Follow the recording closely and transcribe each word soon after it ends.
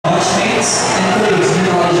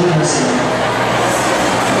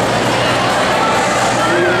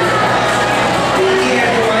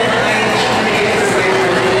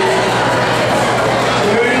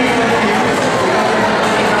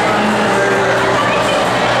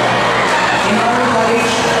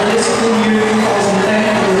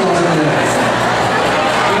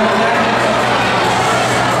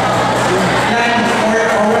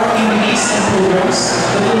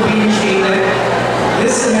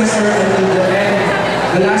semester until the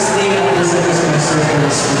end, the last day of the second semester for the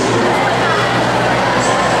school year.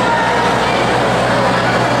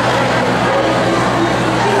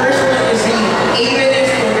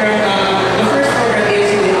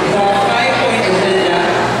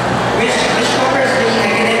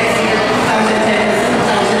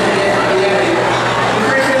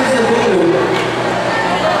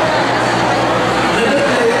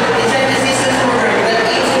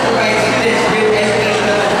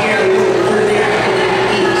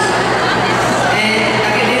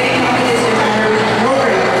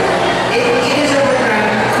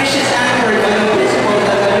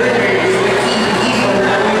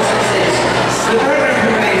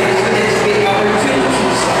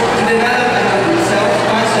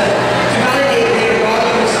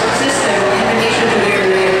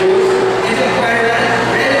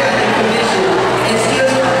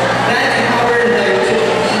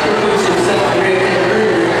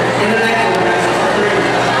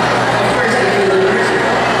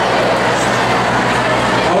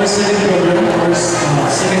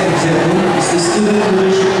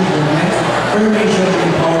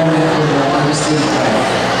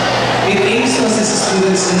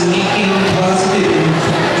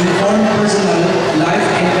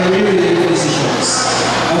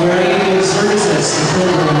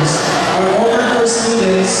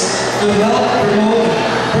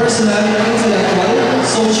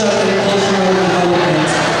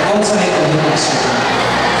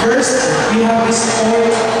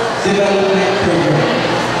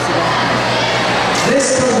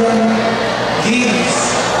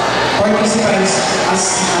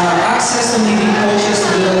 Access to leading coaches to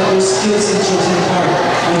develop those skills in chosen part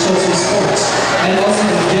and chosen sports, and also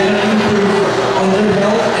to generally improve on their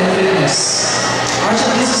health and fitness.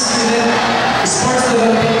 Actually, this is the sports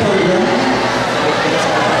development program.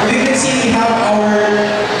 We can see we have our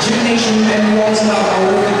gymnasium and we also have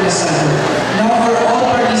our fitness center. Now, for all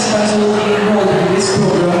participants who will be enrolled in this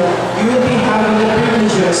program, you will be having the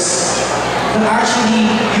privileges to actually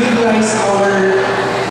utilize